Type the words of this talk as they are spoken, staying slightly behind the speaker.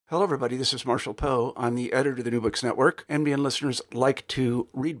Hello, everybody. This is Marshall Poe. I'm the editor of the New Books Network. NBN listeners like to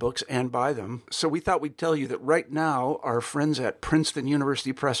read books and buy them. So we thought we'd tell you that right now, our friends at Princeton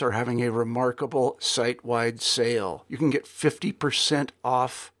University Press are having a remarkable site-wide sale. You can get 50%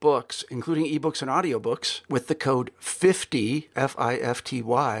 off books, including ebooks and audiobooks, with the code 50,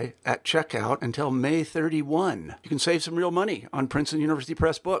 F-I-F-T-Y, at checkout until May 31. You can save some real money on Princeton University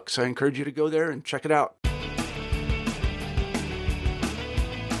Press books. I encourage you to go there and check it out.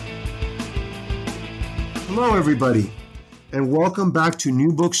 Hello, everybody, and welcome back to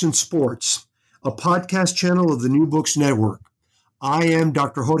New Books in Sports, a podcast channel of the New Books Network. I am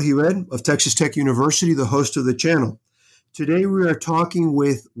Dr. Jorge Red of Texas Tech University, the host of the channel. Today, we are talking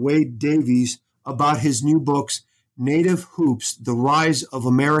with Wade Davies about his new books, Native Hoops, The Rise of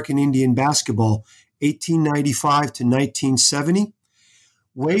American Indian Basketball, 1895 to 1970.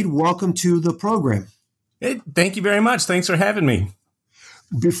 Wade, welcome to the program. Hey, thank you very much. Thanks for having me.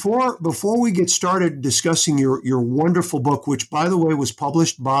 Before we get started discussing your wonderful book, which, by the way, was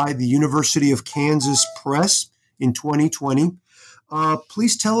published by the University of Kansas Press in 2020,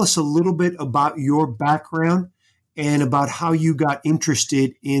 please tell us a little bit about your background and about how you got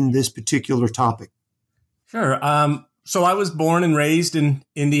interested in this particular topic. Sure. So I was born and raised in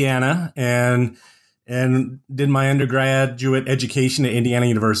Indiana and did my undergraduate education at Indiana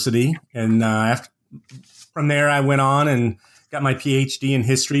University. And from there, I went on and got my PhD in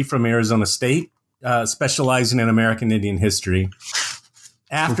history from Arizona State, specializing in American Indian history.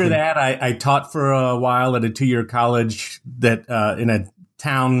 After that, I taught for a while at a 2-year college that in a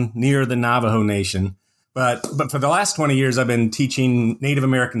town near the Navajo Nation. But for the last 20 years, I've been teaching Native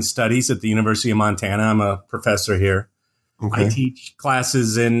American studies at the University of Montana. I'm a professor here. Okay. I teach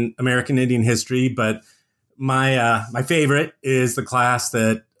classes in American Indian history, but my favorite is the class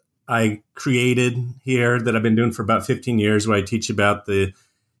that I created here that I've been doing for about 15 years, where I teach about the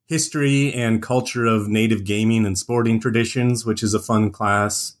history and culture of Native gaming and sporting traditions, which is a fun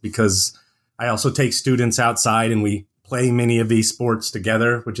class because I also take students outside and we play many of these sports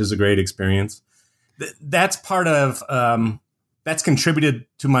together, which is a great experience. That's part of, that's contributed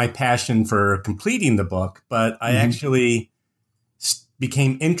to my passion for completing the book, but I actually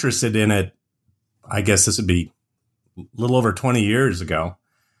became interested in it, I guess this would be a little over 20 years ago.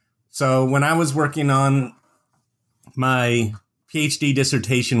 So when I was working on my PhD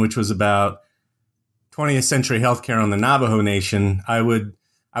dissertation, which was about 20th century healthcare on the Navajo Nation, I would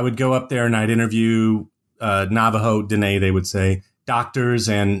go up there and I'd interview Navajo Dene, they would say, doctors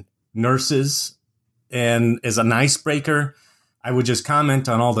and nurses. And as an icebreaker, I would just comment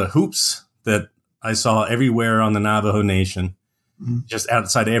on all the hoops that I saw everywhere on the Navajo Nation, just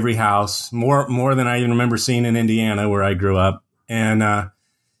outside every house, more than I even remember seeing in Indiana where I grew up.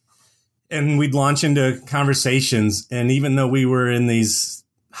 And we'd launch into conversations. And even though we were in these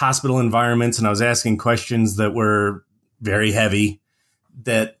hospital environments and I was asking questions that were very heavy,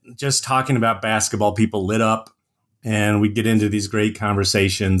 that just talking about basketball, people lit up and we'd get into these great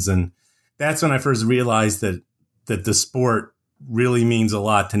conversations. And that's when I first realized that the sport really means a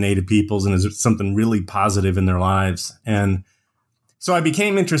lot to Native peoples and is something really positive in their lives. And so I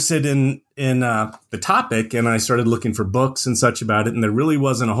became interested in the topic and I started looking for books and such about it. And there really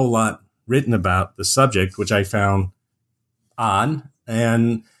wasn't a whole lot written about the subject, which I found odd.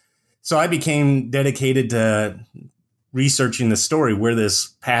 And so I became dedicated to researching the story, where this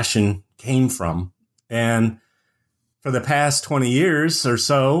passion came from. And for the past 20 years or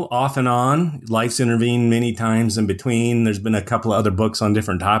so, off and on, life's intervened many times in between. There's been a couple of other books on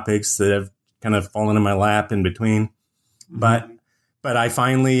different topics that have kind of fallen in my lap in between. But I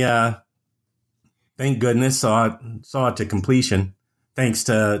finally, thank goodness, saw it to completion, thanks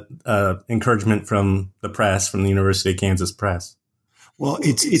to encouragement from the press, from the University of Kansas Press. Well,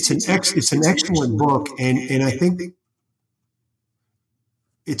 it's an excellent book, and I think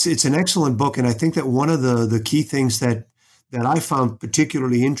it's an excellent book, and I think that one of the key things that I found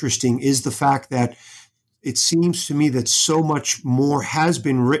particularly interesting is the fact that it seems to me that so much more has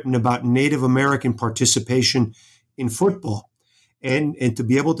been written about Native American participation in football. And to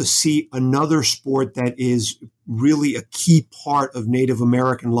be able to see another sport that is really a key part of Native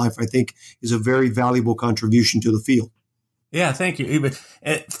American life, I think, is a very valuable contribution to the field. Yeah, thank you.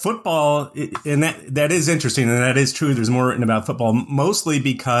 Football, and that is interesting, and that is true. There's more written about football, mostly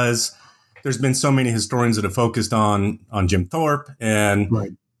because there's been so many historians that have focused on Jim Thorpe and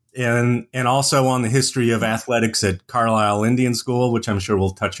right. and also on the history of athletics at Carlisle Indian School, which I'm sure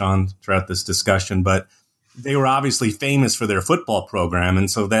we'll touch on throughout this discussion. But they were obviously famous for their football program, and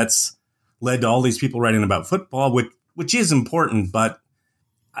so that's led to all these people writing about football, which is important, but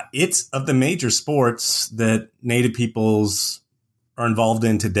it's of the major sports that Native peoples are involved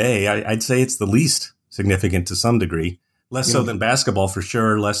in today, I'd say it's the least significant to some degree. Less so than basketball for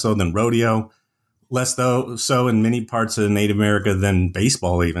sure, less so than rodeo, less so in many parts of Native America than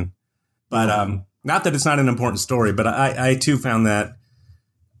baseball even. But not that it's not an important story, but I too found that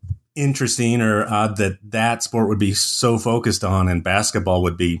interesting or odd that sport would be so focused on and basketball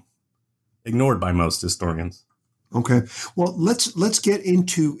would be ignored by most historians. Okay, well let's get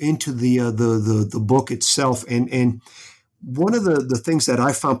into the book itself, and one of the things that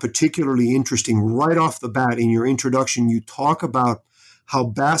I found particularly interesting right off the bat in your introduction, you talk about how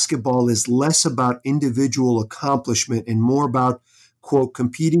basketball is less about individual accomplishment and more about, quote,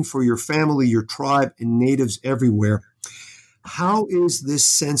 competing for your family, your tribe, and natives everywhere. How is this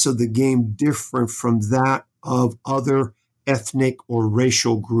sense of the game different from that of other ethnic or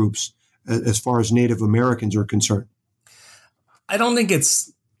racial groups as far as Native Americans are concerned? I don't think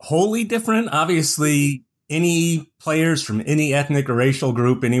it's wholly different. Obviously, any players from any ethnic or racial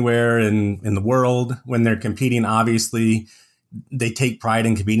group anywhere in the world, when they're competing, obviously, they take pride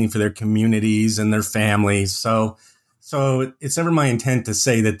in competing for their communities and their families. So it's never my intent to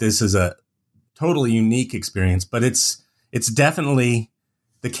say that this is a totally unique experience, but it's definitely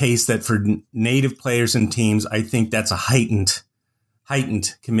the case that for Native players and teams, I think that's a heightened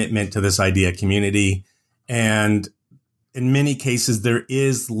commitment to this idea of community. And in many cases, there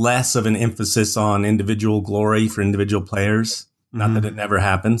is less of an emphasis on individual glory for individual players. Not that it never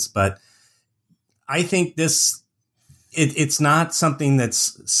happens, but I think it's not something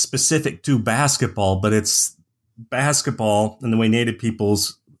that's specific to basketball, but it's basketball and the way Native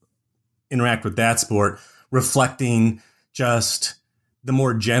peoples interact with that sport, reflecting just the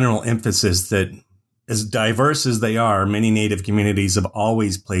more general emphasis that, as diverse as they are, many Native communities have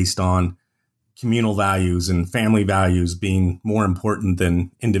always placed on communal values and family values being more important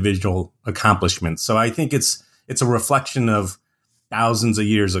than individual accomplishments. So I think it's a reflection of thousands of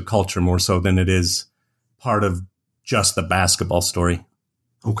years of culture more so than it is part of just the basketball story.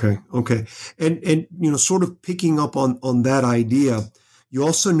 Okay. And sort of picking up on that idea, you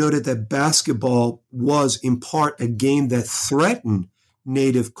also noted that basketball was in part a game that threatened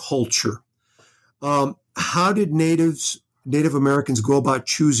Native culture. How did Native Americans go about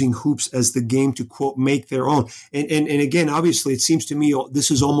choosing hoops as the game to, quote, make their own? And again, obviously, it seems to me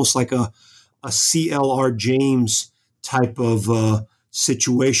this is almost like a C.L.R. James type of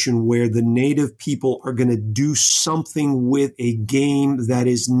situation where the Native people are going to do something with a game that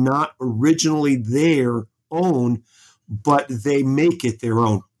is not originally their own, but they make it their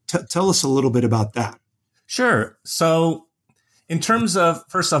own. Tell us a little bit about that. Sure. So in terms of,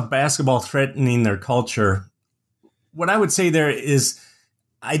 first off, basketball threatening their culture, what I would say there is,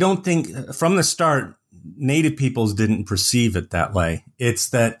 I don't think from the start, Native peoples didn't perceive it that way. It's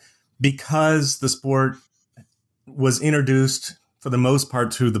that because the sport was introduced for the most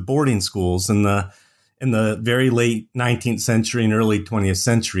part through the boarding schools in the very late 19th century and early 20th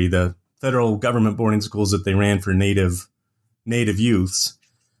century, the federal government boarding schools that they ran for Native youths,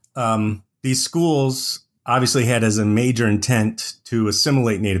 these schools obviously had as a major intent to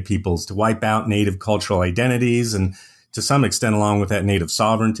assimilate Native peoples, to wipe out Native cultural identities, and to some extent along with that Native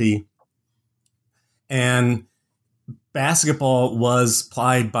sovereignty. And basketball was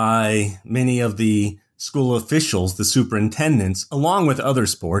plied by many of the school officials, the superintendents, along with other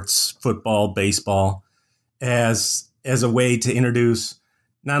sports, football, baseball, as a way to introduce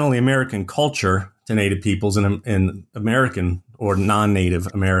not only American culture to Native peoples and American or non-Native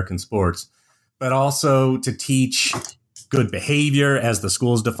American sports, but also to teach good behavior as the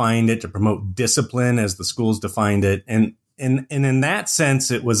schools defined it, to promote discipline as the schools defined it. And in that sense,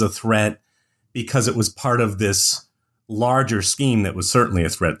 it was a threat because it was part of this larger scheme that was certainly a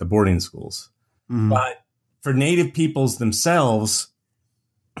threat, the boarding schools. Mm-hmm. But for Native peoples themselves,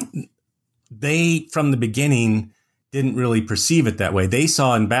 they, from the beginning, didn't really perceive it that way. They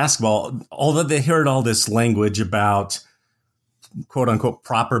saw in basketball, although they heard all this language about quote unquote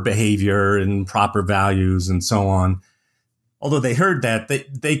proper behavior and proper values and so on, although they heard that,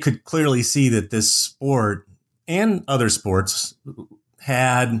 they could clearly see that this sport and other sports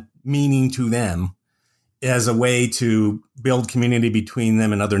had meaning to them as a way to build community between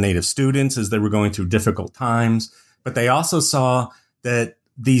them and other Native students as they were going through difficult times. But they also saw that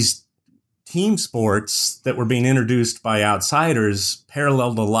these team sports that were being introduced by outsiders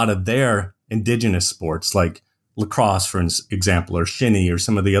paralleled a lot of their indigenous sports, like lacrosse, for example, or shinny, or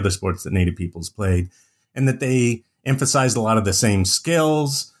some of the other sports that Native peoples played, and that they emphasized a lot of the same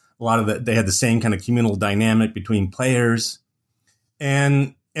skills, they had the same kind of communal dynamic between players.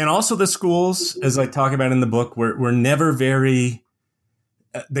 And also the schools, as I talk about in the book, were never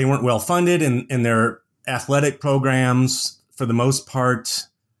they weren't well funded, and their athletic programs, for the most part,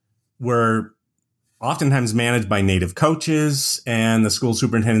 were oftentimes managed by Native coaches, and the school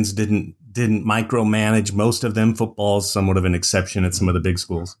superintendents didn't micromanage most of them. Football is somewhat of an exception at some of the big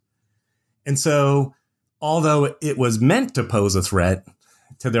schools. And so, although it was meant to pose a threat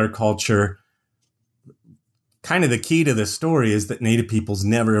to their culture, kind of the key to this story is that Native peoples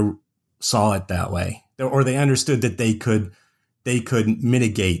never saw it that way, or they understood that they could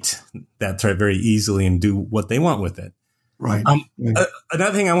mitigate that threat very easily and do what they want with it. Right.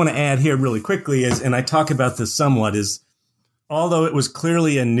 Another thing I want to add here really quickly is, and I talk about this somewhat, is although it was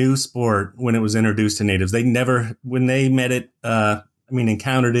clearly a new sport when it was introduced to natives, they never, when they met it,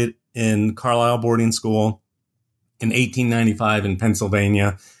 encountered it in Carlisle boarding school in 1895 in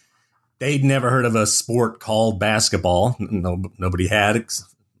Pennsylvania, they'd never heard of a sport called basketball. Nobody had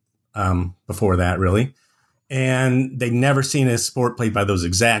before that, really. And they'd never seen a sport played by those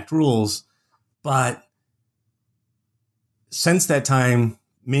exact rules. But since that time,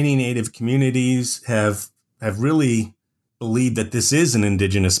 many Native communities have really believed that this is an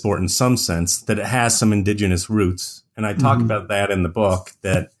indigenous sport in some sense, that it has some indigenous roots. And I talk about that in the book,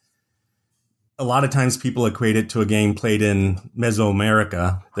 that a lot of times people equate it to a game played in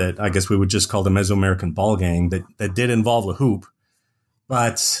Mesoamerica that I guess we would just call the Mesoamerican ball game that did involve a hoop.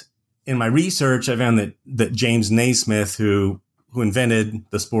 But in my research, I found that James Naismith, who invented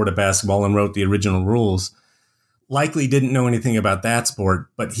the sport of basketball and wrote the original rules, likely didn't know anything about that sport,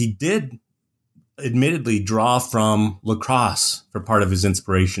 but he did admittedly draw from lacrosse for part of his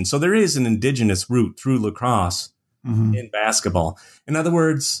inspiration. So there is an indigenous root through lacrosse in basketball. In other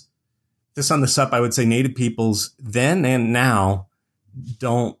words, to sum this up, I would say Native peoples then and now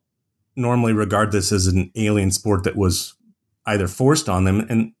don't normally regard this as an alien sport that was either forced on them,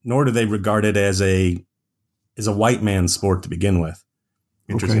 and nor do they regard it as a white man's sport to begin with,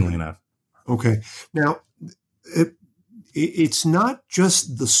 interestingly enough. Okay. Now, it's not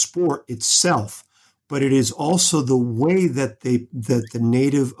just the sport itself, but it is also the way that the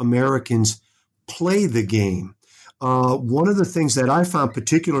Native Americans play the game. One of the things that I found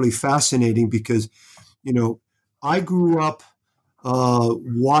particularly fascinating, because, I grew up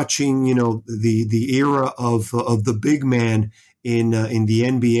watching, the era of the big man in the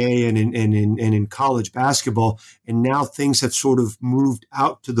NBA and in college basketball, and now things have sort of moved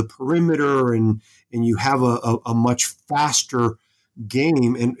out to the perimeter, and you have a much faster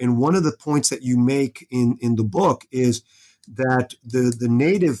game. And one of the points that you make in the book is that the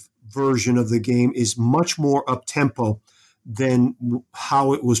native version of the game is much more up tempo than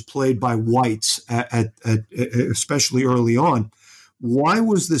how it was played by whites at especially early on. Why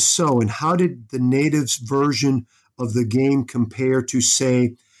was this so, and how did the natives version of the game compare to,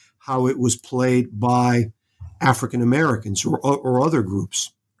 say, how it was played by African Americans or other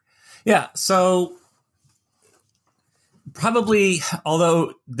groups? Yeah, so probably,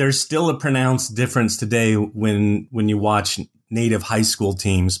 although there's still a pronounced difference today when you watch Native high school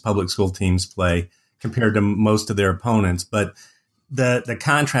teams, public school teams play compared to most of their opponents, but the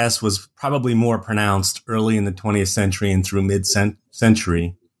contrast was probably more pronounced early in the 20th century and through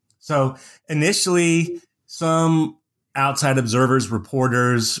mid-century. So initially, some outside observers,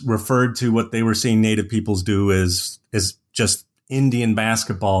 reporters referred to what they were seeing Native peoples do as just Indian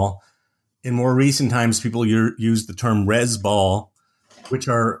basketball. In more recent times, people use the term res ball, which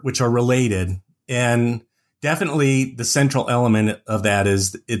are related. And definitely the central element of that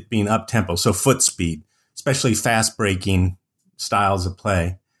is it being up tempo. So foot speed, especially fast breaking styles of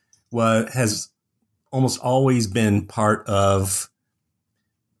play, has almost always been part of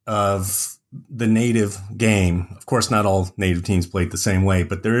the native game. Of course, not all native teams played the same way,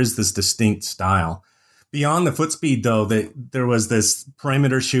 but there is this distinct style. Beyond the foot speed, though, there was this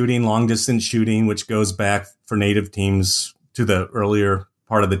perimeter shooting, long distance shooting, which goes back for native teams to the earlier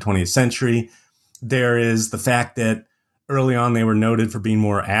part of the 20th century. There is the fact that early on they were noted for being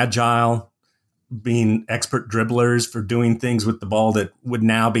more agile, being expert dribblers, for doing things with the ball that would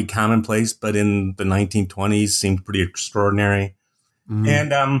now be commonplace, but in the 1920s seemed pretty extraordinary.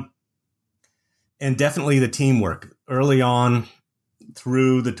 Mm-hmm. And definitely the teamwork. Early on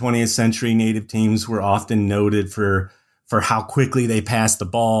through the 20th century, native teams were often noted for how quickly they passed the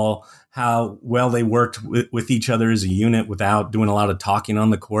ball, how well they worked with each other as a unit without doing a lot of talking on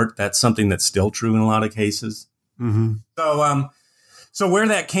the court. That's something that's still true in a lot of cases. Mm-hmm. So where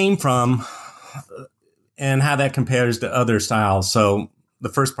that came from and how that compares to other styles. So the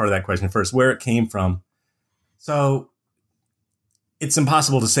first part of that question first, where it came from. So it's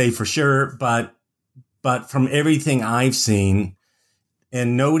impossible to say for sure, but from everything I've seen,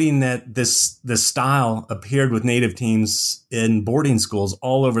 and noting that this style appeared with native teams in boarding schools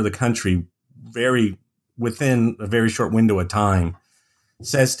all over the country very within a very short window of time,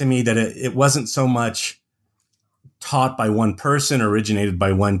 says to me that it wasn't so much taught by one person, originated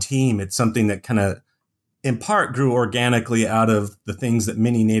by one team. It's something that kind of, in part, grew organically out of the things that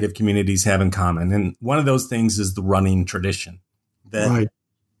many Native communities have in common. And one of those things is the running tradition. That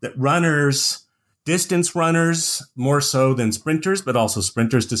runners, distance runners, more so than sprinters, but also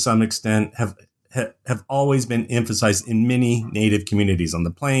sprinters to some extent, have always been emphasized in many Native communities on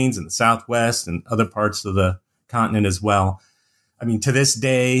the plains and the Southwest and other parts of the continent as well. I mean, to this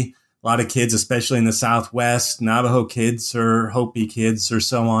day, a lot of kids, especially in the Southwest, Navajo kids or Hopi kids or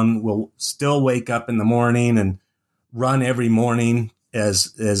so on, will still wake up in the morning and run every morning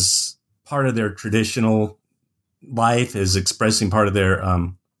as part of their traditional life, as expressing part of their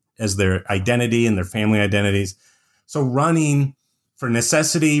as their identity and their family identities. So running for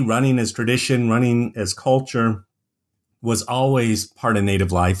necessity, running as tradition, running as culture was always part of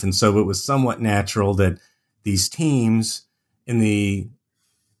Native life. And so it was somewhat natural that these teams in the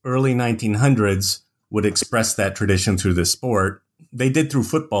early 1900s would express that tradition through the sport. They did through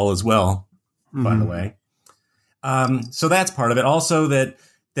football as well, by the way. So that's part of it. Also that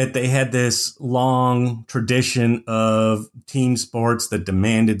they had this long tradition of team sports that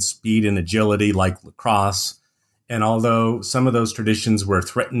demanded speed and agility, like lacrosse. And although some of those traditions were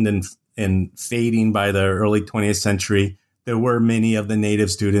threatened and fading by the early 20th century, there were many of the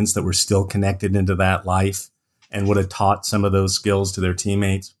Native students that were still connected into that life and would have taught some of those skills to their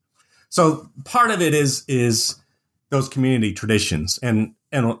teammates. So part of it is those community traditions, and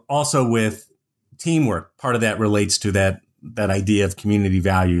also with teamwork. Part of that relates to that idea of community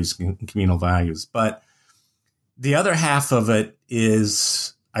values and communal values. But the other half of it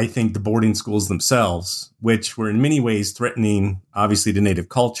is, I think, the boarding schools themselves, which were in many ways threatening, obviously, to Native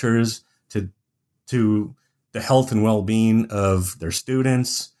cultures, to the health and well-being of their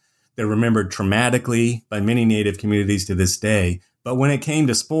students. They're remembered traumatically by many Native communities to this day. But when it came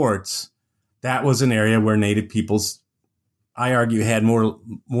to sports, that was an area where Native peoples, I argue, had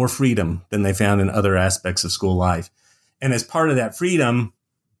more freedom than they found in other aspects of school life. And as part of that freedom,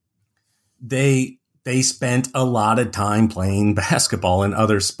 they spent a lot of time playing basketball and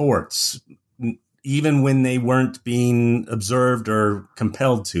other sports, even when they weren't being observed or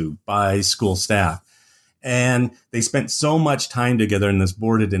compelled to by school staff. And they spent so much time together in this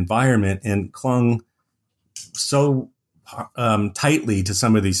boarded environment and clung so tightly to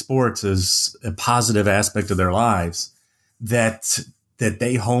some of these sports as a positive aspect of their lives that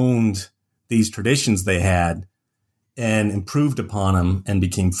they honed these traditions they had and improved upon them and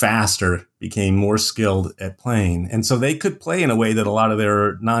became faster, became more skilled at playing. And so they could play in a way that a lot of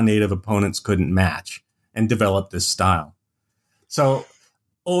their non-Native opponents couldn't match and develop this style. So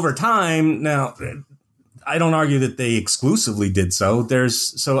over time, now, I don't argue that they exclusively did so.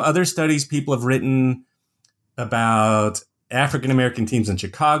 So other studies people have written about African-American teams in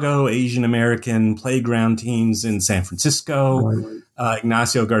Chicago, Asian-American playground teams in San Francisco,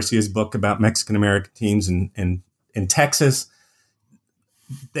 Ignacio Garcia's book about Mexican-American teams in Texas.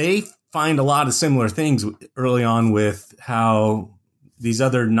 They find a lot of similar things early on with how these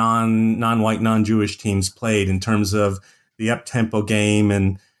other non-white, non-Jewish teams played in terms of the up-tempo game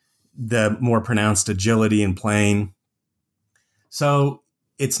and the more pronounced agility in playing. So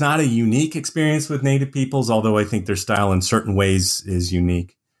it's not a unique experience with Native peoples, although I think their style in certain ways is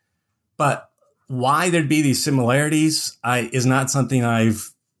unique. But why there'd be these similarities is not something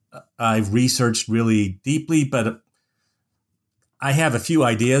I've researched really deeply, but I have a few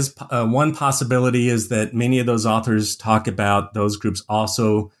ideas. One possibility is that many of those authors talk about those groups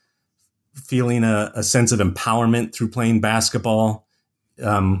also feeling a sense of empowerment through playing basketball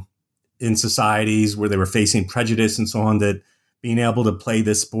in societies where they were facing prejudice and so on, that being able to play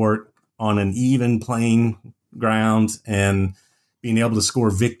this sport on an even playing ground and being able to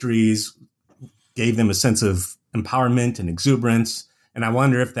score victories gave them a sense of empowerment and exuberance. And I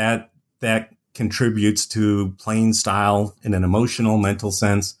wonder if that contributes to playing style in an emotional, mental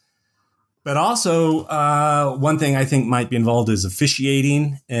sense. But also, one thing I think might be involved is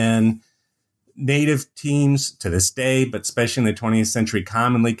officiating. And Native teams to this day, but especially in the 20th century,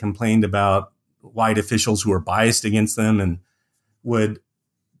 commonly complained about white officials who were biased against them and would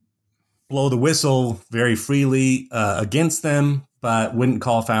blow the whistle very freely against them, but wouldn't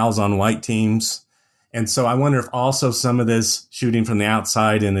call fouls on white teams. And so I wonder if also some of this shooting from the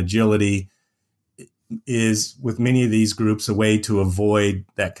outside and agility is, with many of these groups, a way to avoid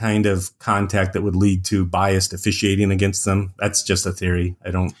that kind of contact that would lead to biased officiating against them. That's just a theory.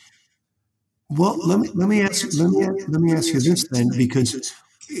 I don't. Well, let me ask you this then, because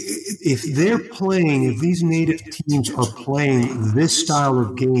if these Native teams are playing this style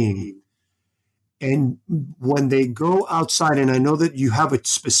of game, And when they go outside, and I know that you have a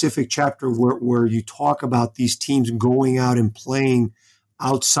specific chapter where you talk about these teams going out and playing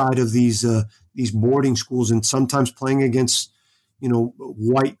outside of these boarding schools and sometimes playing against,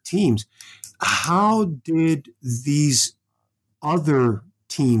 white teams. How did these other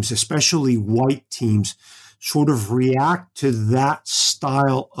teams, especially white teams, sort of react to that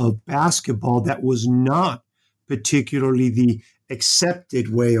style of basketball that was not particularly the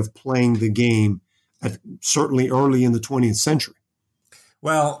accepted way of playing the game, certainly early in the 20th century?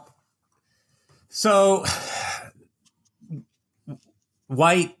 Well, so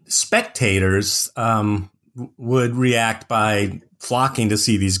white spectators would react by flocking to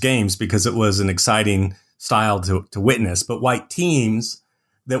see these games because it was an exciting style to witness. But white teams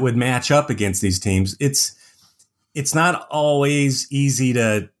that would match up against these teams, it's not always easy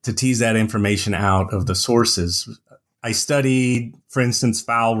to tease that information out of the sources. I studied, for instance,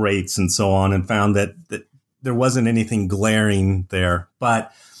 foul rates and so on, and found that there wasn't anything glaring there.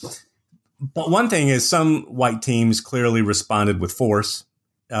 But one thing is some white teams clearly responded with force.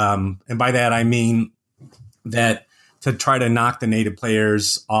 And by that, I mean that to try to knock the native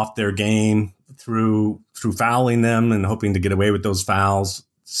players off their game through fouling them and hoping to get away with those fouls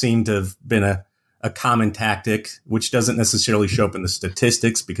seemed to have been a common tactic, which doesn't necessarily show up in the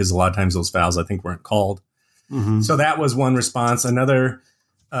statistics because a lot of times those fouls, I think, weren't called. Mm-hmm. So that was one response. Another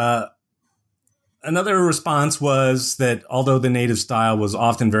response was that although the native style was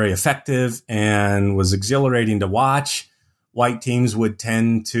often very effective and was exhilarating to watch, white teams would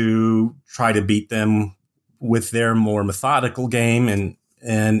tend to try to beat them with their more methodical game.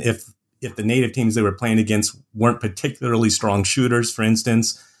 And if the native teams they were playing against weren't particularly strong shooters, for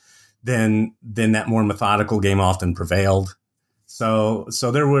instance, then that more methodical game often prevailed. So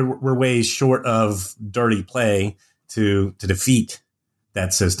there were ways short of dirty play to defeat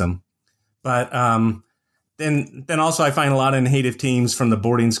that system. But then also I find a lot of native teams from the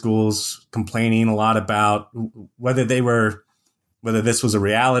boarding schools complaining a lot about whether this was a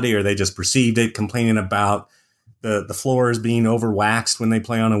reality or they just perceived it, complaining about the floors being overwaxed when they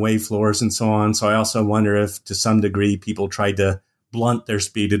play on away floors and so on. So I also wonder if to some degree people tried to blunt their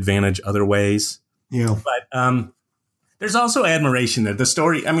speed advantage other ways. Yeah. But there's also admiration there. The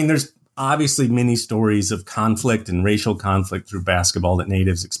story, I mean, there's obviously many stories of conflict and racial conflict through basketball that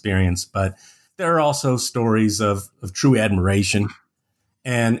natives experience, but there are also stories of true admiration.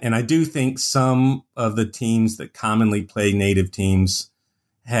 And I do think some of the teams that commonly play native teams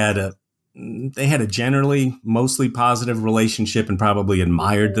had a generally mostly positive relationship and probably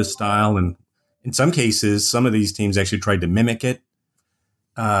admired the style. And in some cases, some of these teams actually tried to mimic it,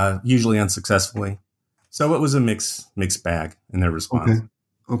 usually unsuccessfully. So it was a mixed bag in their response.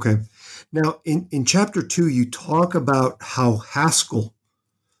 Okay. Now, in chapter 2, you talk about how Haskell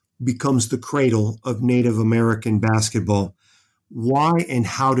becomes the cradle of Native American basketball. Why and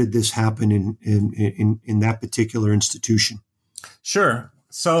how did this happen in that particular institution? Sure.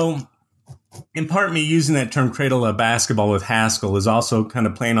 So in part, me using that term cradle of basketball with Haskell is also kind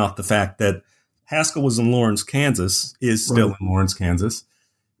of playing off the fact that Haskell was in Lawrence, Kansas, is still in Lawrence, Kansas,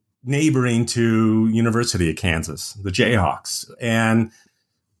 neighboring to University of Kansas, the Jayhawks. And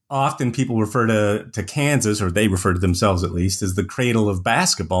often people refer to Kansas, or they refer to themselves at least, as the cradle of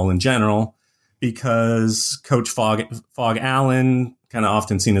basketball in general, because Coach Phog Allen, kind of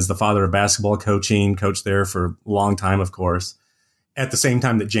often seen as the father of basketball coaching, coached there for a long time, of course, at the same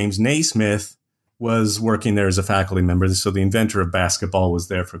time that James Naismith was working there as a faculty member. So the inventor of basketball was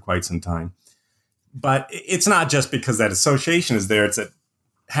there for quite some time. But it's not just because that association is there. It's that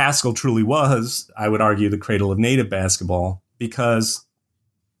Haskell truly was, I would argue, the cradle of native basketball because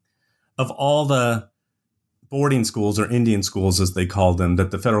of all the boarding schools, or Indian schools as they called them, that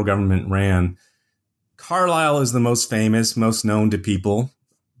the federal government ran. Carlisle is the most famous, most known to people,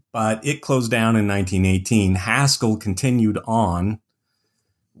 but it closed down in 1918. Haskell continued on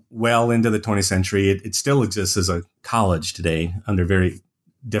well into the 20th century. It still exists as a college today under very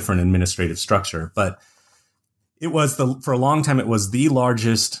different administrative structure, but it was for a long time, it was the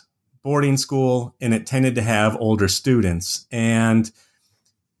largest boarding school, and it tended to have older students. And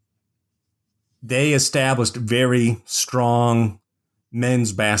they established a very strong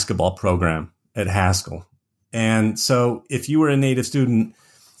men's basketball program at Haskell. And so if you were a native student,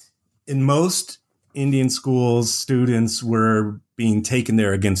 in most Indian schools, students were being taken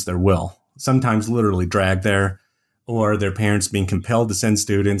there against their will, sometimes literally dragged there, or their parents being compelled to send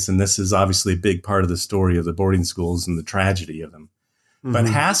students. And this is obviously a big part of the story of the boarding schools and the tragedy of them. Mm-hmm. But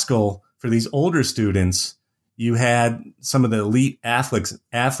Haskell, for these older students, you had some of the elite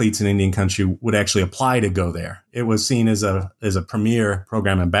athletes in Indian country would actually apply to go there. It was seen as a premier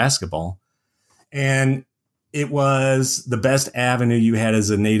program in basketball. And it was the best avenue you had as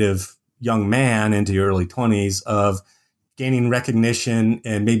a Native young man into your early 20s of gaining recognition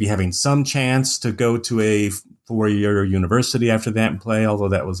and maybe having some chance to go to a 4-year university after that and play, although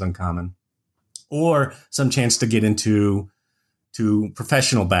that was uncommon, or some chance to get into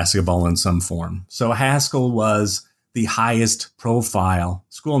professional basketball in some form. So Haskell was the highest profile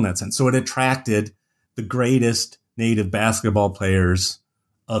school in that sense. So it attracted the greatest Native basketball players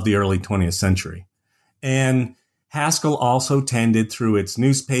of the early 20th century. And Haskell also tended, through its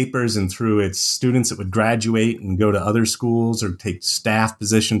newspapers and through its students that would graduate and go to other schools or take staff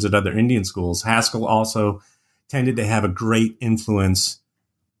positions at other Indian schools, Haskell also tended to have a great influence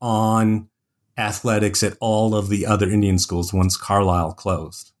on athletics at all of the other Indian schools once Carlisle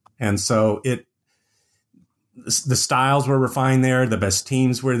closed. And so the styles were refined there, the best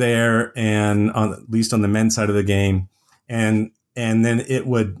teams were there, and at least on the men's side of the game. And then it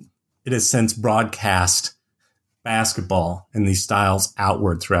has since broadcast basketball and these styles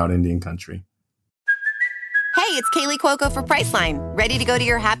outward throughout Indian country. Hey, it's Kaylee Cuoco for Priceline. Ready to go to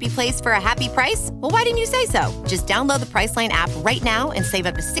your happy place for a happy price? Well, why didn't you say so? Just download the Priceline app right now and save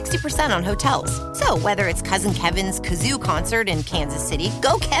up to 60% on hotels. So whether it's Cousin Kevin's Kazoo Concert in Kansas City,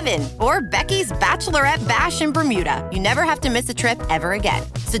 go Kevin, or Becky's Bachelorette Bash in Bermuda, you never have to miss a trip ever again.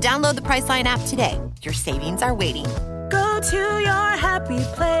 So download the Priceline app today. Your savings are waiting. Go to your happy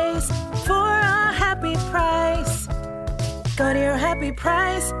place for a happy price. Go to your happy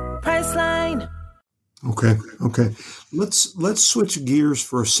price, Priceline. Okay. Let's switch gears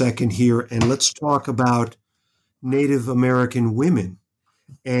for a second here, and let's talk about Native American women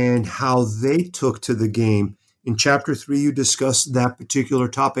and how they took to the game. In Chapter 3, you discussed that particular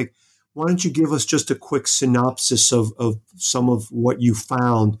topic. Why don't you give us just a quick synopsis of some of what you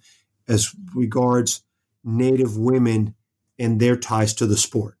found as regards Native women and their ties to the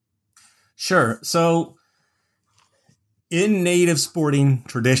sport? Sure. So in Native sporting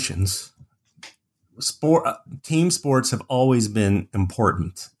traditions, team sports have always been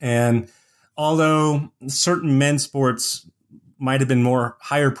important. And although certain men's sports might have been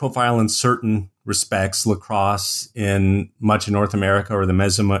higher profile in certain respects, lacrosse in much of North America or the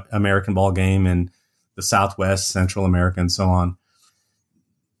Mesoamerican ball game in the Southwest, Central America, and so on,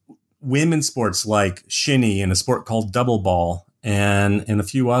 women's sports like shinny and a sport called double ball and a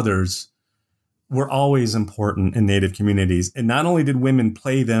few others were always important in Native communities. And not only did women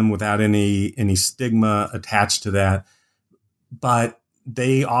play them without any stigma attached to that, but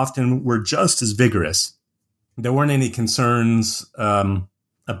they often were just as vigorous. There weren't any concerns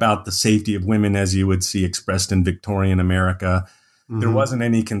about the safety of women as you would see expressed in Victorian America. Mm-hmm. There wasn't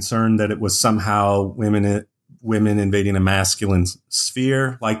any concern that it was somehow women invading a masculine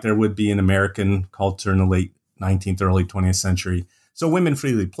sphere like there would be in American culture in the late 19th, early 20th century. So women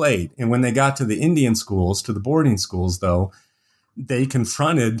freely played. And when they got to the Indian schools, to the boarding schools, though, they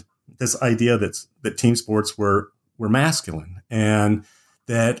confronted this idea that team sports were masculine and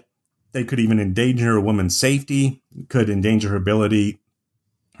that they could even endanger a woman's safety, could endanger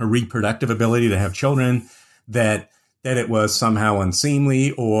her reproductive ability to have children, that it was somehow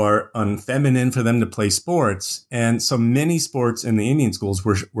unseemly or unfeminine for them to play sports. And so many sports in the Indian schools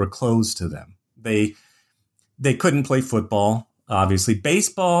were closed to them. They couldn't play football. Obviously,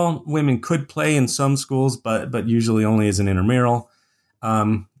 baseball, women could play in some schools, but usually only as an intramural.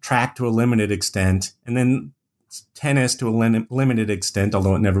 Track to a limited extent, and then tennis to a limited extent,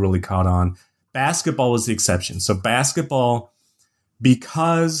 although it never really caught on. Basketball was the exception. So basketball,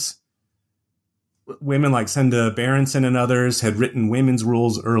 because women like Senda Berenson and others had written women's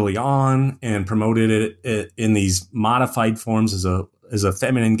rules early on and promoted it in these modified forms as a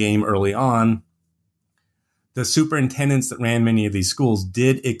feminine game early on, the superintendents that ran many of these schools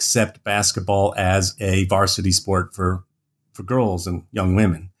did accept basketball as a varsity sport for girls and young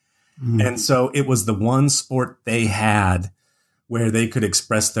women. Mm. And so it was the one sport they had where they could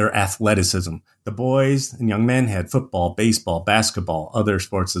express their athleticism. The boys and young men had football, baseball, basketball, other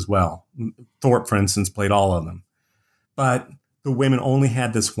sports as well. Thorpe, for instance, played all of them. But the women only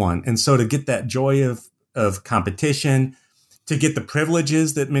had this one. And so to get that joy of competition, to get the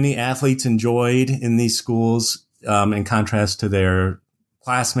privileges that many athletes enjoyed in these schools, in contrast to their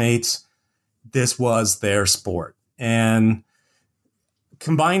classmates, this was their sport. And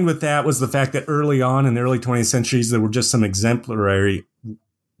combined with that was the fact that early on in the early 20th centuries, there were just some exemplary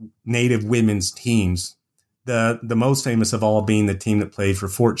Native women's teams. The most famous of all being the team that played for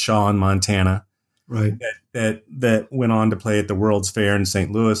Fort Shaw in Montana. Right. That went on to play at the World's Fair in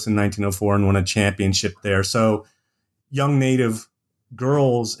St. Louis in 1904 and won a championship there. So young Native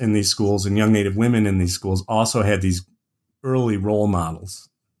girls in these schools and young Native women in these schools also had these early role models.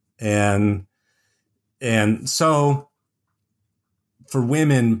 And And so for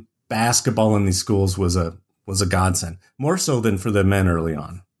women, basketball in these schools was a godsend, more so than for the men early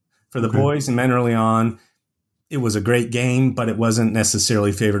on. For the boys and men early on, it was a great game, but it wasn't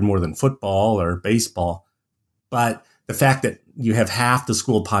necessarily favored more than football or baseball. But the fact that you have half the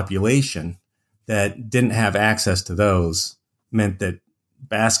school population that didn't have access to those meant that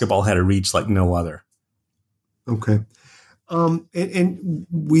basketball had a reach like no other. Okay. And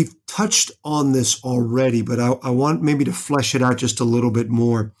we've touched on this already, but I want maybe to flesh it out just a little bit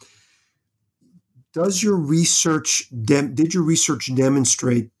more. Did your research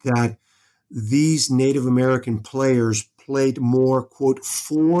demonstrate that these Native American players played more, quote,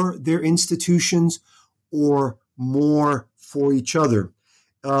 for their institutions or more for each other?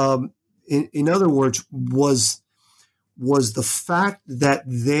 In other words, was the fact that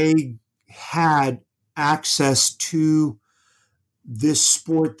they had access to this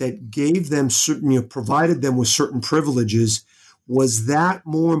sport that gave them certain, provided them with certain privileges, was that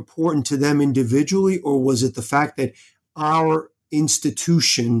more important to them individually, or was it the fact that our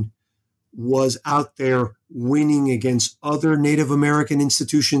institution was out there winning against other Native American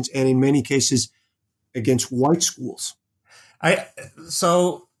institutions and in many cases against white schools?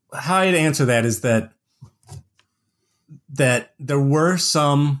 So how I'd answer that is that there were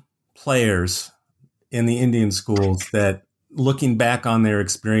some players in the Indian schools that, looking back on their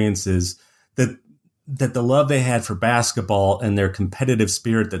experiences, that the love they had for basketball and their competitive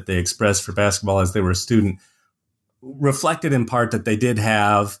spirit that they expressed for basketball as they were a student reflected in part that they did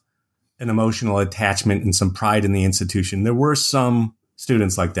have an emotional attachment and some pride in the institution. There were some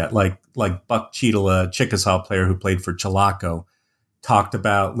students like that, like Buck Cheadle, a Chickasaw player who played for Chilocco, talked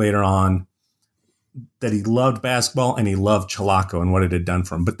about later on that he loved basketball and he loved Chilocco and what it had done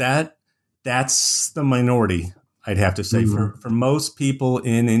for him. But that's the minority, I'd have to say. Mm-hmm. For most people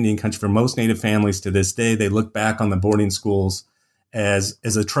in Indian country, for most Native families to this day, they look back on the boarding schools as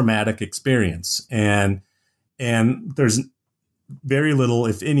a traumatic experience. And there's very little,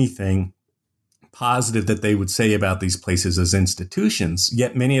 if anything, positive that they would say about these places as institutions.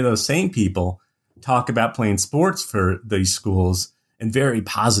 Yet many of those same people talk about playing sports for these schools in very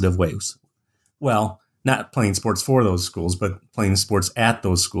positive ways. Well, not playing sports for those schools, but playing sports at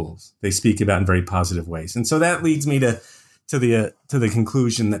those schools. They speak about in very positive ways. And so that leads me to the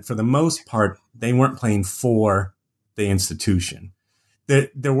conclusion that for the most part, they weren't playing for the institution.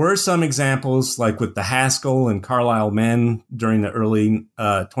 There were some examples, like with the Haskell and Carlisle men during the early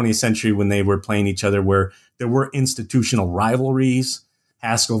 20th century when they were playing each other, where there were institutional rivalries,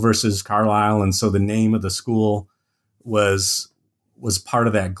 Haskell versus Carlisle. And so the name of the school was part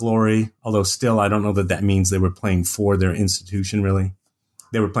of that glory, although still I don't know that means they were playing for their institution, really.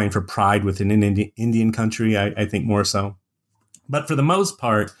 They were playing for pride within an Indian country, I think more so. But for the most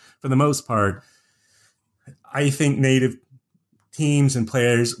part, I think Native teams and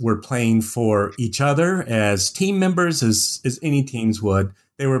players were playing for each other as team members, as any teams would.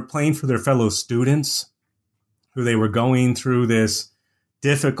 They were playing for their fellow students who they were going through this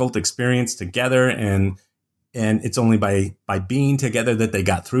difficult experience together, and it's only by being together that they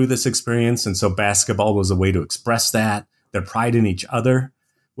got through this experience. And so basketball was a way to express that. Their pride in each other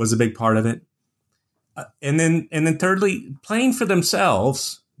was a big part of it. And then thirdly, playing for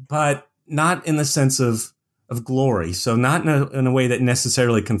themselves, but not in the sense of glory. So not in a way that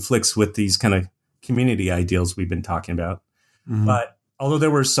necessarily conflicts with these kind of community ideals we've been talking about. Mm-hmm. But although there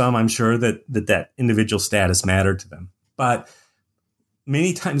were some, I'm sure that individual status mattered to them. But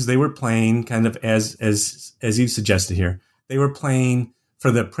many times they were playing kind of as you suggested here, they were playing for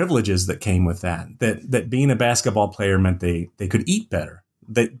the privileges that came with that being a basketball player meant they could eat better.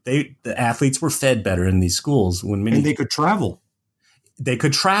 The athletes were fed better in these schools and they could travel. They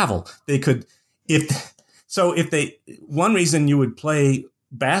could travel. They could, one reason you would play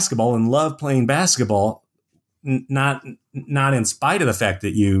basketball and love playing basketball, not in spite of the fact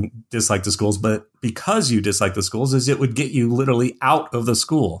that you dislike the schools, but because you dislike the schools, is it would get you literally out of the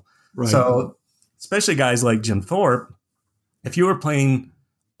school. Right. So especially guys like Jim Thorpe, if you were playing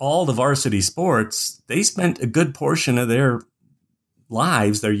all the varsity sports, they spent a good portion of their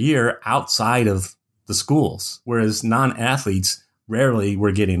lives, their year outside of the schools, whereas non-athletes rarely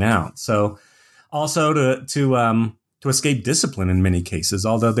were getting out. So also to escape discipline in many cases,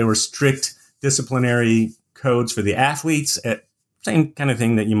 although there were strict disciplinary codes for the athletes, same kind of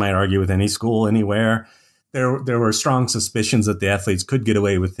thing that you might argue with any school anywhere. There were strong suspicions that the athletes could get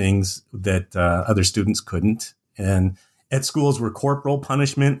away with things that other students couldn't. And at schools where corporal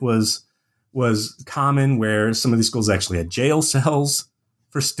punishment was common, where some of these schools actually had jail cells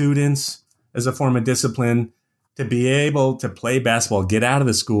for students as a form of discipline, to be able to play basketball, get out of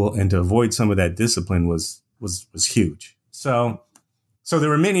the school, and to avoid some of that discipline was huge. So there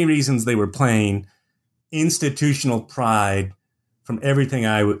were many reasons they were playing. Institutional pride, from everything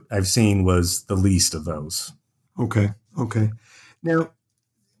I've seen, was the least of those. Okay. Now,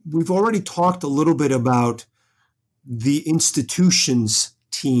 we've already talked a little bit about the institutions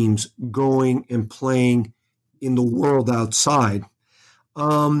teams going and playing in the world outside.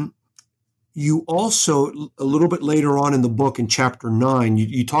 You also, a little bit later on in the book, in chapter 9,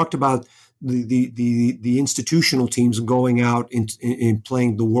 you talked about the institutional teams going out and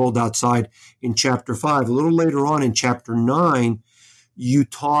playing the world outside in chapter 5. A little later on in chapter 9, you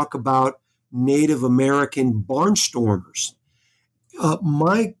talk about Native American barnstormers.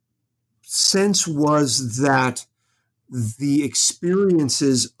 My sense was that the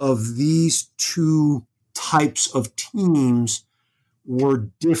experiences of these two types of teams were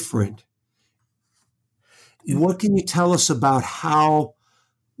different. What can you tell us about how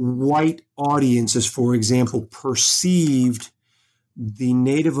white audiences, for example, perceived the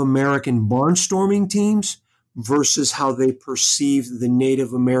Native American barnstorming teams versus how they perceived the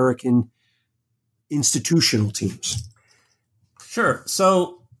Native American institutional teams? Sure.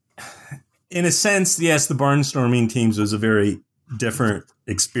 So, in a sense, yes, the barnstorming teams was a very different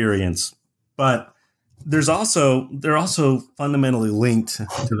experience, but they're also fundamentally linked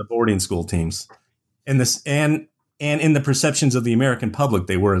to the boarding school teams, and in the perceptions of the American public,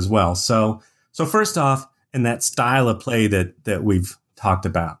 they were as well. So first off, in that style of play that we've talked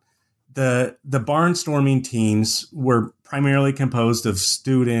about, the barnstorming teams were primarily composed of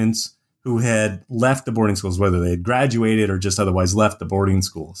students who had left the boarding schools, whether they had graduated or just otherwise left the boarding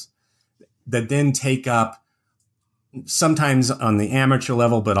schools, that then take up, sometimes on the amateur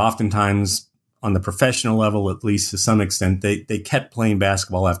level, but oftentimes on the professional level, at least to some extent, they kept playing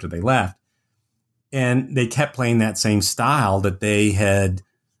basketball after they left. And they kept playing that same style that they had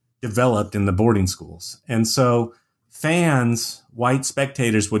developed in the boarding schools. And so fans, white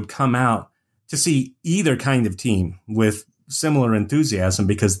spectators, would come out to see either kind of team with similar enthusiasm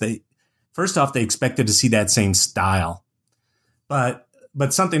because first off, they expected to see that same style. But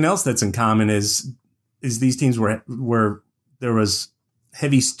something else that's in common is these teams where there was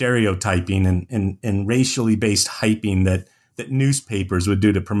heavy stereotyping and racially based hyping that newspapers would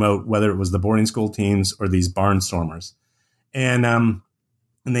do to promote whether it was the boarding school teams or these barnstormers. And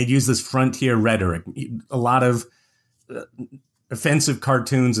they'd use this frontier rhetoric, a lot of offensive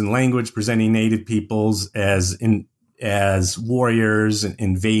cartoons and language presenting Native peoples as warriors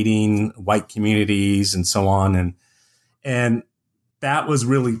invading white communities and so on. And that was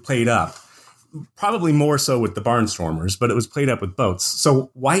really played up, probably more so with the barnstormers, but it was played up with both. So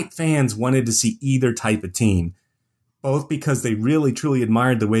white fans wanted to see either type of team, both because they really, truly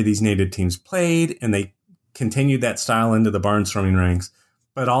admired the way these Native teams played, and they continued that style into the barnstorming ranks,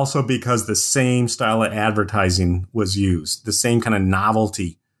 but also because the same style of advertising was used, the same kind of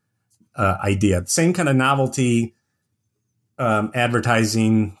novelty idea, the same kind of novelty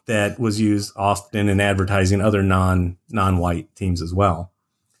advertising that was used often in advertising other non-white teams as well.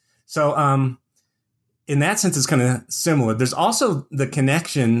 So in that sense, it's kind of similar. There's also the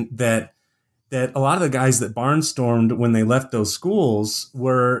connection that a lot of the guys that barnstormed when they left those schools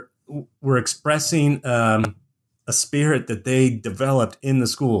were expressing a spirit that they developed in the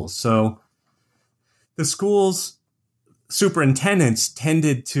schools. So the schools superintendents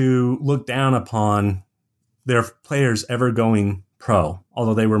tended to look down upon their players ever going pro,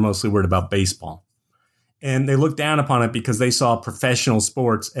 although they were mostly worried about baseball. And they looked down upon it because they saw professional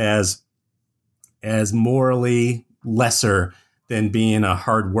sports as morally lesser than being a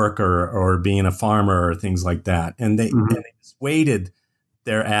hard worker or being a farmer or things like that. And they dissuaded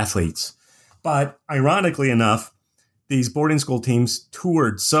their athletes. But ironically enough, these boarding school teams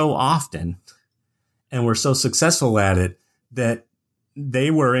toured so often and were so successful at it that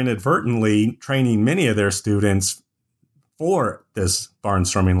they were inadvertently training many of their students for this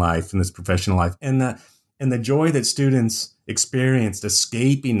barnstorming life and this professional life. And the joy that students experienced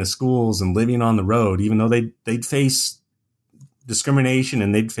escaping the schools and living on the road, even though they'd face discrimination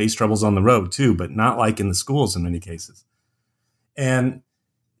and they'd face troubles on the road too, but not like in the schools in many cases. And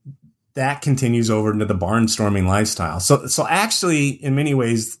that continues over into the barnstorming lifestyle. So actually, in many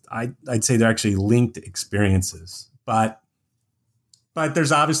ways, I'd say they're actually linked experiences. But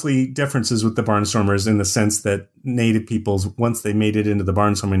there's obviously differences with the barnstormers in the sense that Native peoples, once they made it into the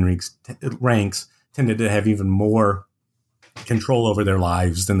barnstorming ranks, tended to have even more control over their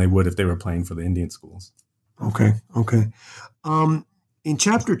lives than they would if they were playing for the Indian schools. Okay. In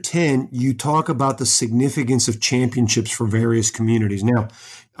chapter 10, you talk about the significance of championships for various communities. Now,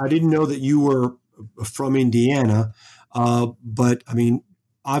 I didn't know that you were from Indiana. But I mean,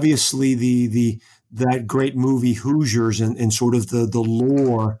 obviously that great movie Hoosiers and sort of the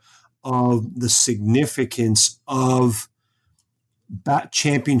lore of the significance of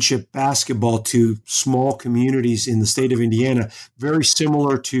championship basketball to small communities in the state of Indiana, very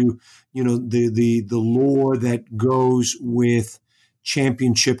similar to, the lore that goes with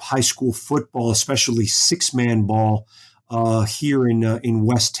championship high school football, especially six-man ball here in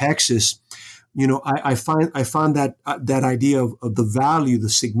West Texas. I find that idea of the value, the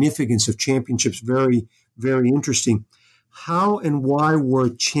significance of championships very, very interesting. How and why were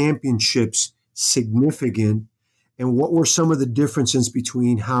championships significant, and what were some of the differences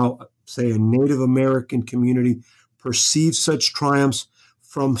between how, say, a Native American community perceives such triumphs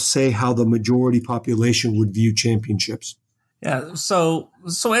from, say, how the majority population would view championships? Yeah. So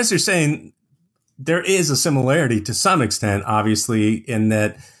as you're saying, there is a similarity to some extent, obviously, in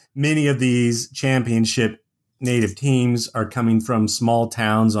that many of these championship Native teams are coming from small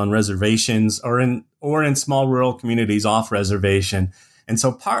towns on reservations or in small rural communities off reservation. And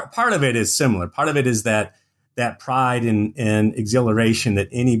so part of it is similar. Part of it is that pride and exhilaration that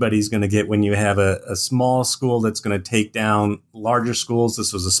anybody's going to get when you have a small school that's going to take down larger schools.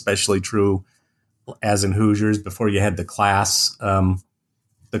 This was especially true as in Hoosiers before you had the class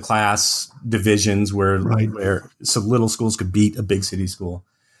divisions where so little schools could beat a big city school.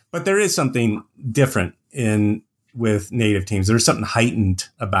 But there is something different with Native teams. There's something heightened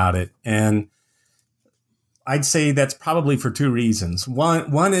about it. And I'd say that's probably for two reasons.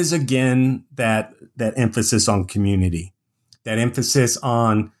 One is, again, that emphasis on community, that emphasis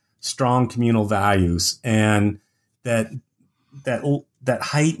on strong communal values, and that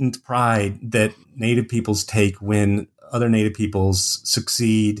heightened pride that Native peoples take when other Native peoples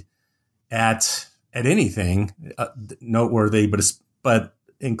succeed at anything noteworthy, but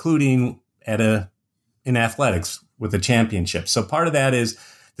including in athletics with a championship. So part of that is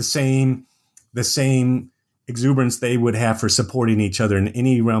the same exuberance they would have for supporting each other in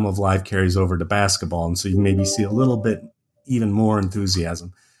any realm of life carries over to basketball. And so you maybe see a little bit even more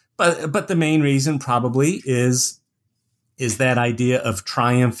enthusiasm. But the main reason probably is that idea of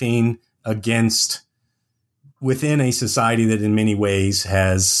triumphing within a society that in many ways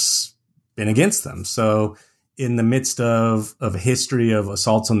has been against them. So in the midst of a history of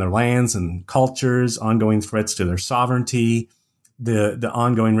assaults on their lands and cultures, ongoing threats to their sovereignty, the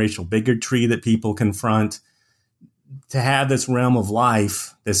ongoing racial bigotry that people confront, to have this realm of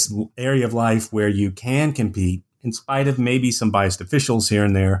life, this area of life where you can compete, in spite of maybe some biased officials here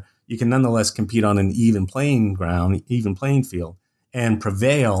and there, you can nonetheless compete on an even playing field and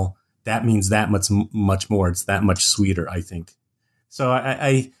prevail. That means that much more. It's that much sweeter, I think. So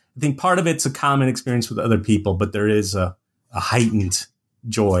I think part of it's a common experience with other people, but there is a heightened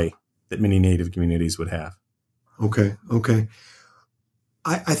joy that many Native communities would have. Okay.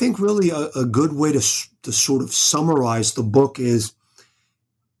 I think really a good way to sort of summarize the book is,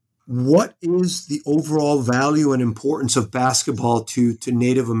 what is the overall value and importance of basketball to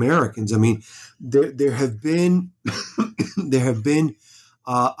Native Americans? I mean, there have been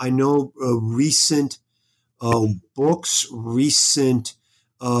I know recent books, recent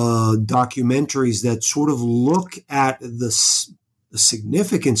documentaries that sort of look at the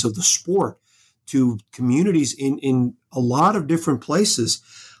significance of the sport to communities in a lot of different places.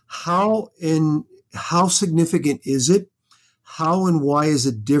 How significant is it? How and why is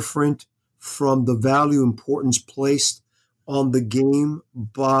it different from the value importance placed on the game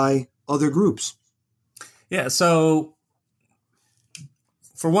by other groups? Yeah. So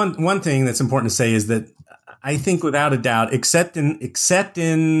for one thing that's important to say is that I think without a doubt, except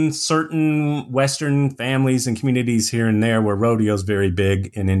in certain Western families and communities here and there where rodeo is very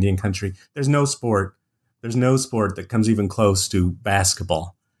big in Indian country, there's no sport that comes even close to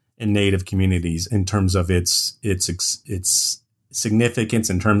basketball in Native communities in terms of its significance,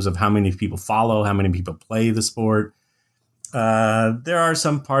 in terms of how many people follow, how many people play the sport. There are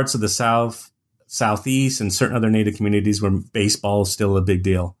some parts of the Southeast and certain other Native communities where baseball is still a big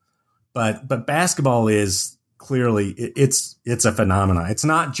deal. But basketball is clearly, it's a phenomenon. It's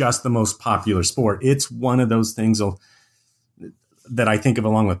not just the most popular sport. It's one of those things that I think of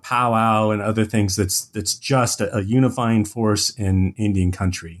along with powwow and other things that's just a unifying force in Indian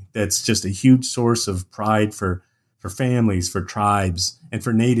country. That's just a huge source of pride for families, for tribes, and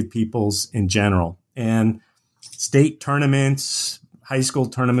for Native peoples in general. And state tournaments, high school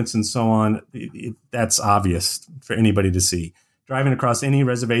tournaments, and so on, that's obvious for anybody to see. Driving across any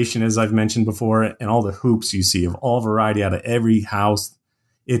reservation, as I've mentioned before, and all the hoops you see of all variety out of every house,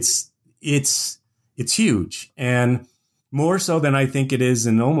 it's huge. And more so than I think it is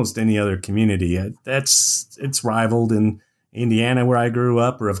in almost any other community. It's rivaled in Indiana, where I grew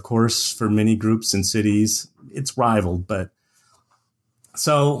up, or of course for many groups and cities, it's rivaled. But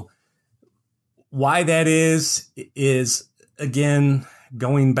so why that is again,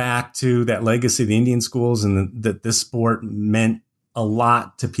 going back to that legacy of the Indian schools, and that this sport meant a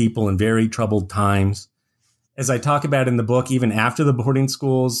lot to people in very troubled times. As I talk about in the book, even after the boarding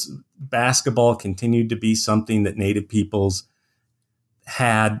schools, basketball continued to be something that Native peoples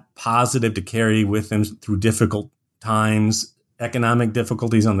had positive to carry with them through difficult times, economic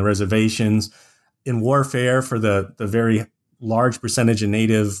difficulties on the reservations, in warfare for the very large percentage of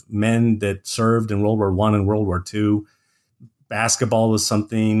Native men that served in World War I and World War II. Basketball was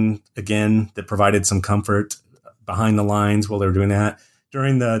something, again, that provided some comfort behind the lines while they were doing that.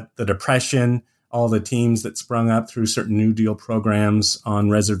 During the Depression, all the teams that sprung up through certain New Deal programs on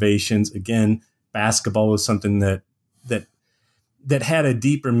reservations, again, basketball was something that had a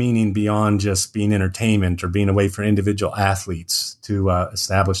deeper meaning beyond just being entertainment or being a way for individual athletes to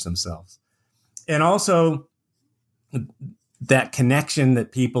establish themselves. And also that connection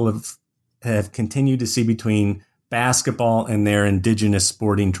that people have continued to see between basketball and their indigenous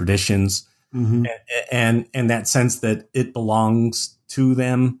sporting traditions, mm-hmm. and that sense that it belongs to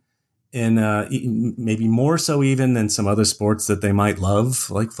them, in maybe more so even than some other sports that they might love,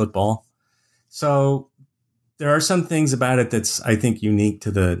 like football. So there are some things about it that's, I think, unique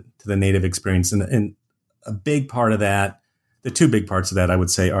to the Native experience, and a big part of that, the two big parts of that, I would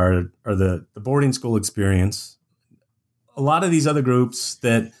say, are the boarding school experience. A lot of these other groups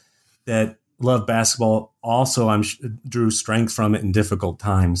that love basketball also drew strength from it in difficult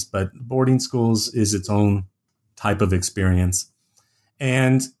times, but boarding schools is its own type of experience,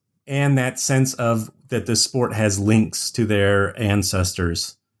 and that sense of that the sport has links to their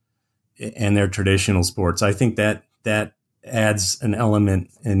ancestors and their traditional sports. I think that adds an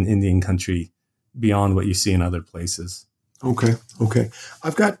element in Indian country beyond what you see in other places. Okay.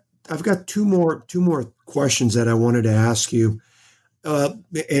 I've got two more questions that I wanted to ask you.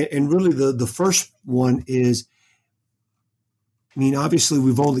 And really the first one is, I mean, obviously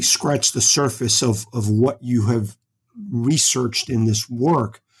we've only scratched the surface of what you have researched in this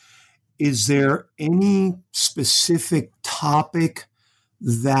work. Is there any specific topic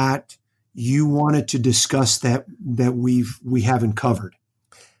that you wanted to discuss that we haven't covered?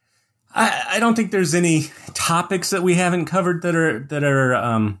 I don't think there's any topics that we haven't covered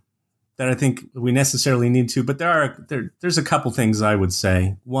that I think we necessarily need to, but there's a couple things I would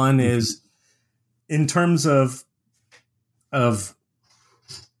say. One is in terms of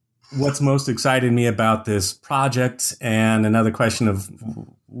what's most excited me about this project, and another question of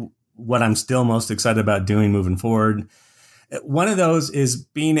what I'm still most excited about doing moving forward. One of those is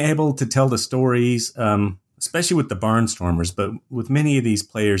being able to tell the stories, especially with the Barnstormers, but with many of these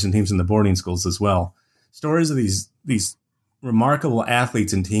players and teams in the boarding schools as well. Stories of these remarkable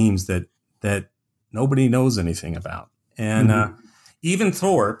athletes and teams that nobody knows anything about. And even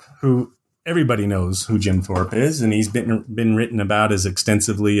Thorpe, who everybody knows who Jim Thorpe is, and he's been written about as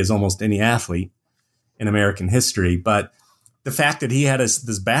extensively as almost any athlete in American history. But the fact that he had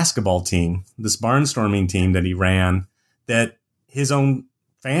this basketball team, this barnstorming team that he ran, that his own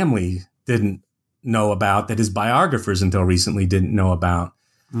family didn't know about, that his biographers until recently didn't know about.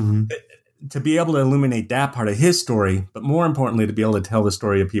 Mm-hmm. To be able to illuminate that part of his story, but more importantly, to be able to tell the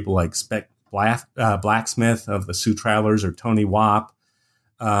story of people like Spec Blacksmith of the Sioux Travelers, or Tony Wap,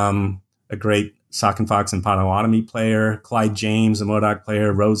 a great Sock and Fox and Potawatomi player, Clyde James, a Modoc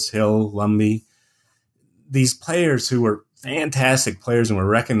player, Rose Hill, Lumbee. These players who were fantastic players and were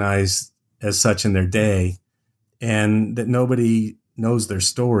recognized as such in their day, and that nobody knows their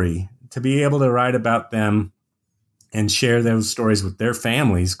story. To be able to write about them and share those stories with their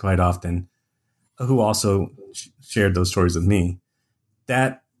families quite often, who also shared those stories with me,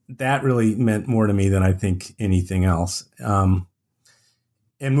 that really meant more to me than I think anything else. And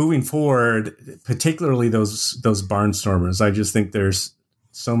moving forward, particularly those Barnstormers, I just think there's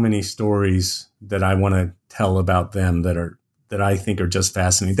so many stories that I want to tell about them that I think are just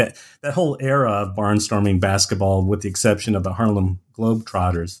fascinating. That whole era of barnstorming basketball, with the exception of the Harlem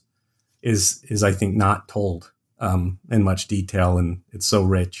Globetrotters, is I think not told in much detail, and it's so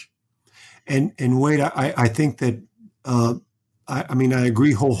rich. And Wade, I think that I mean, I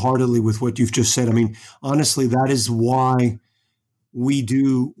agree wholeheartedly with what you've just said. I mean, honestly, that is why we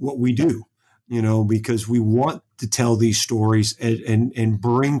do what we do, because we want to tell these stories and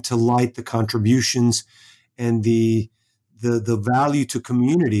bring to light the contributions and the value to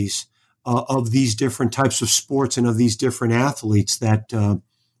communities of these different types of sports and of these different athletes that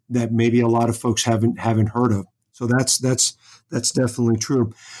maybe a lot of folks haven't heard of. So that's definitely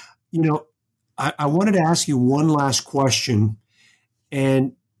true. You know, I wanted to ask you one last question,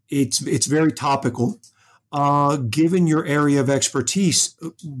 and it's very topical. Given your area of expertise,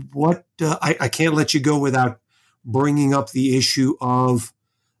 I can't let you go without bringing up the issue of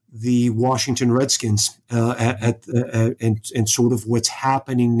the Washington Redskins and sort of what's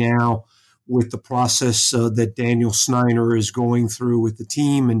happening now with the process that Daniel Snyder is going through with the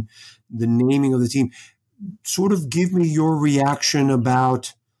team and the naming of the team. Sort of give me your reaction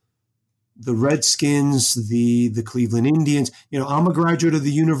about the Redskins, the Cleveland Indians. You know, I'm a graduate of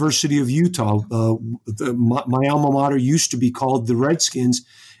the University of Utah. My alma mater used to be called the Redskins,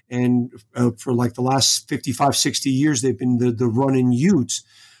 and for like the last 55, 60 years, they've been the running Utes.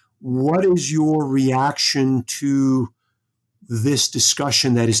 What is your reaction to this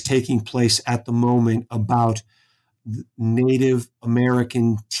discussion that is taking place at the moment about Native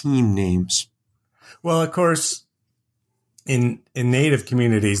American team names? Well, of course, in Native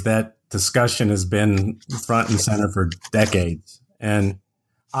communities, that discussion has been front and center for decades, and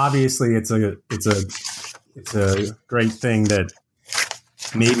obviously, it's a great thing that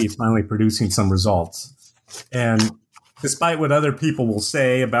maybe it's finally producing some results. And despite what other people will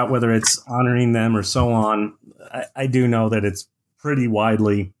say about whether it's honoring them or so on, I do know that it's pretty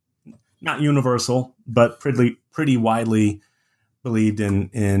widely, not universal, but pretty widely believed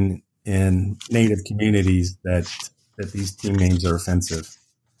in Native communities that these team names are offensive.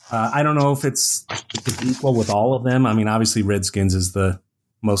 I don't know if it's equal with all of them. I mean, obviously, Redskins is the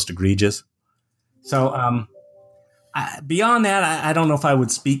most egregious. So beyond that, I don't know if I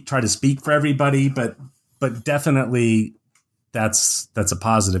would try to speak for everybody, but definitely that's a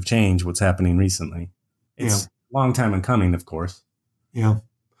positive change. What's happening recently? It's a long time in coming, of course. Yeah.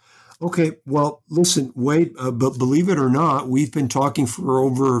 Okay. Well, listen, Wade, but believe it or not, we've been talking for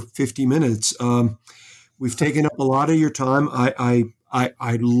over 50 minutes. We've taken up a lot of your time.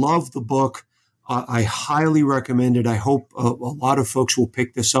 I love the book. I highly recommend it. I hope a lot of folks will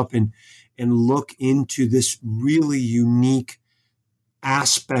pick this up and look into this really unique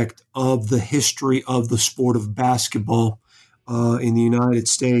aspect of the history of the sport of basketball in the United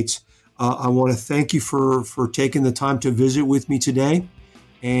States. I want to thank you for taking the time to visit with me today,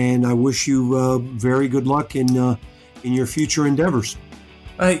 and I wish you very good luck in your future endeavors.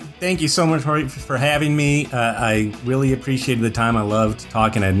 Thank you so much for having me. I really appreciated the time. I loved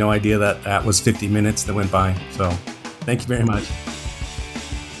talking. I had no idea that was 50 minutes that went by. So thank you very much.